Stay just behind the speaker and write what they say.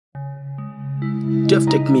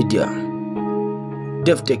Davi-tech-media.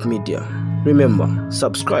 Davi-tech-media. Remember,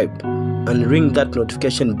 subscribe and ring that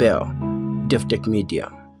notification bell.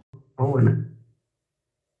 Davi-tech-media.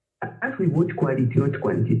 As we vote quality, not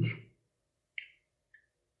quantity.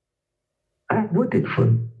 I voted for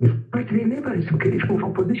them, but they never reciprocate for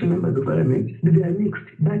opposition members of parliament. They are mixed,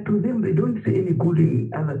 but to them they don't say any good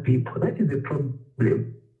in other people. That is a problem.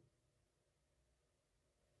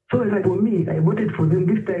 So like for me, I voted for them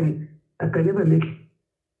this time. I can never make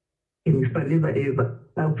a mistake, never ever.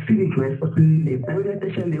 I'll finish my first name. I will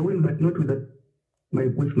actually win, but not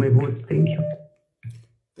with my vote. Thank you.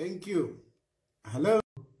 Thank you. Hello.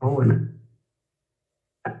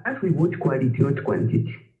 As we vote quality, not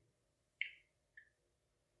quantity.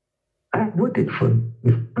 I voted for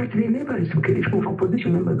them, but they never reciprocate for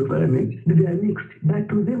opposition members of parliament. They are mixed, but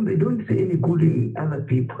to them they don't say any good in other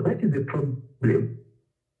people. That is a problem.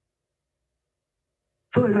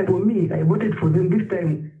 So like for me, I voted for them this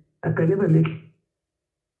time. I can never make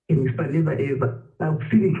a mistake, never ever. I'll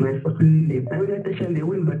finish my first name. I will actually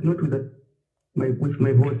win, but not with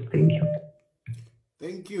my vote. Thank you.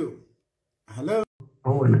 Thank you. Hello.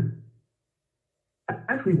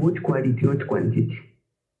 As we vote quality, not quantity.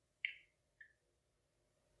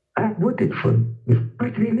 I voted for them,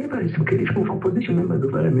 but they never reciprocate for opposition members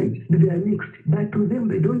of parliament. They are mixed, but to them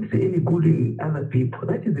they don't say any good in other people.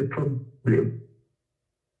 That is a problem.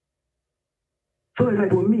 So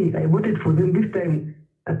like for me, I voted for them this time.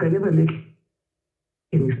 I can never make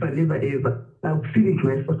a mistake, never ever. I'll finish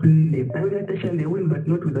my first name. I will actually win, but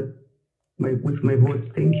not with my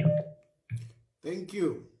vote. Thank you. Thank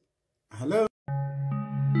you. Hello.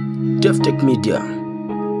 Davi-tech-media.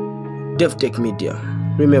 Davi-tech-media.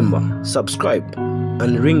 Remember, subscribe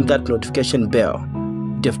and ring that notification bell.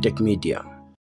 Davi-tech-media.